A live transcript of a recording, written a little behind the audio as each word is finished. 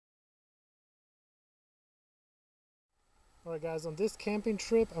Alright guys, on this camping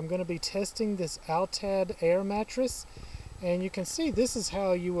trip I'm going to be testing this OUTAD air mattress, and you can see this is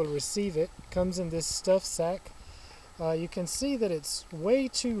how you will receive it. It comes in this stuff sack. You can see that it's way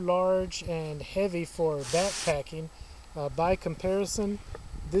too large and heavy for backpacking. By comparison,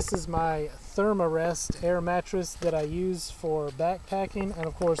 this is my Thermarest air mattress that I use for backpacking, and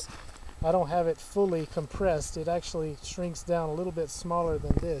of course I don't have it fully compressed. It actually shrinks down a little bit smaller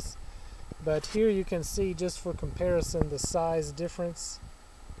than this. But here you can see, just for comparison, the size difference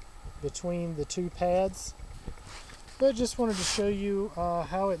between the two pads. But just wanted to show you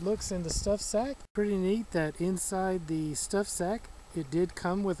how it looks in the stuff sack. Pretty neat that inside the stuff sack it did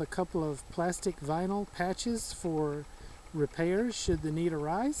come with a couple of plastic vinyl patches for repairs should the need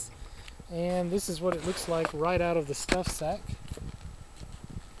arise. And this is what it looks like right out of the stuff sack.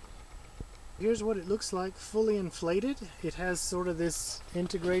 Here's what it looks like fully inflated. It has sort of this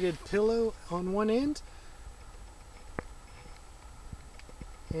integrated pillow on one end.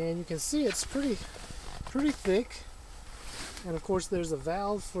 And you can see it's pretty thick. And of course there's a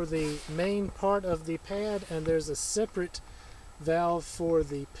valve for the main part of the pad, and there's a separate valve for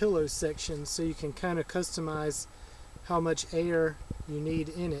the pillow section, so you can kind of customize how much air you need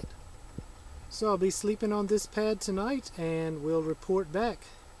in it. So I'll be sleeping on this pad tonight, and we'll report back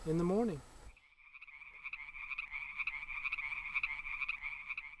in the morning.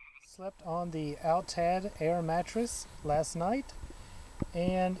 Slept on the OUTAD air mattress last night,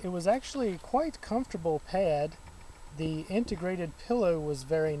 and it was actually quite comfortable pad. The integrated pillow was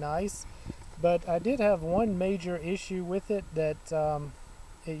very nice, but I did have one major issue with it that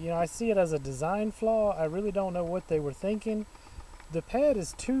I see it as a design flaw. I really don't know what they were thinking. The pad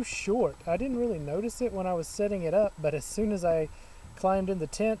is too short. I didn't really notice it when I was setting it up, but as soon as I climbed in the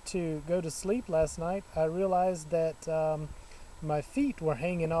tent to go to sleep last night, I realized that my feet were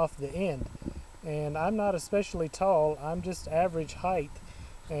hanging off the end, and I'm not especially tall. I'm just average height,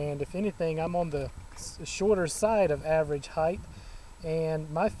 and if anything I'm on the shorter side of average height, and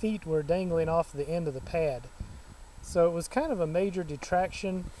my feet were dangling off the end of the pad. So it was kind of a major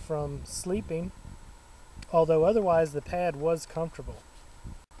detraction from sleeping, although otherwise the pad was comfortable.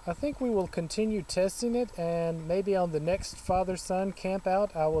 I think we will continue testing it, and maybe on the next father-son camp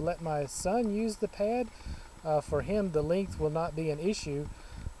out I will let my son use the pad. For him the length will not be an issue,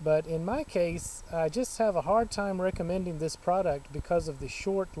 but in my case I just have a hard time recommending this product because of the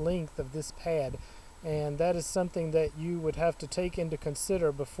short length of this pad, and that is something that you would have to take into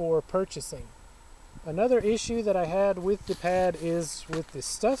consider before purchasing. Another issue that I had with the pad is with the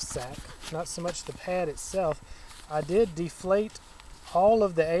stuff sack, not so much the pad itself. I did deflate all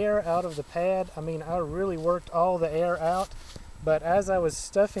of the air out of the pad. I mean, I really worked all the air out. But as I was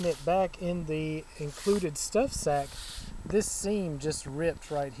stuffing it back in the included stuff sack, this seam just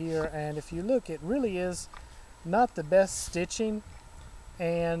ripped right here. And if you look, it really is not the best stitching.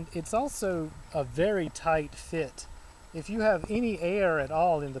 And it's also a very tight fit. If you have any air at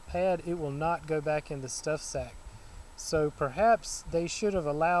all in the pad, it will not go back in the stuff sack. So perhaps they should have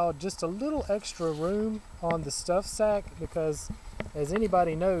allowed just a little extra room on the stuff sack, because as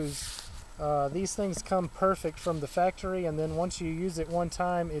anybody knows, these things come perfect from the factory, and then once you use it one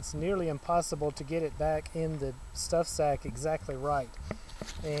time, it's nearly impossible to get it back in the stuff sack exactly right.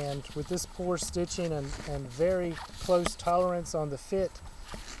 And with this poor stitching and very close tolerance on the fit,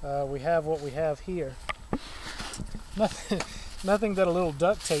 we have what we have here. Nothing that a little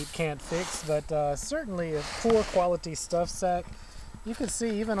duct tape can't fix, but certainly a poor quality stuff sack. You can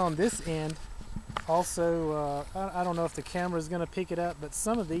see even on this end, also, I don't know if the camera is going to pick it up, but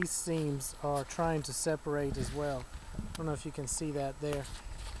some of these seams are trying to separate as well. I don't know if you can see that there.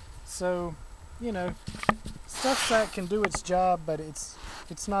 So, you know, stuff sack can do its job, but it's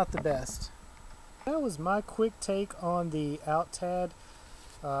not the best. That was my quick take on the OUTAD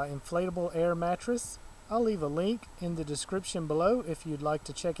inflatable air mattress. I'll leave a link in the description below if you'd like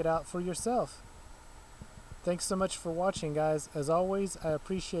to check it out for yourself. Thanks so much for watching, guys. As always, I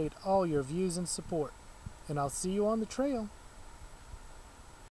appreciate all your views and support, and I'll see you on the trail.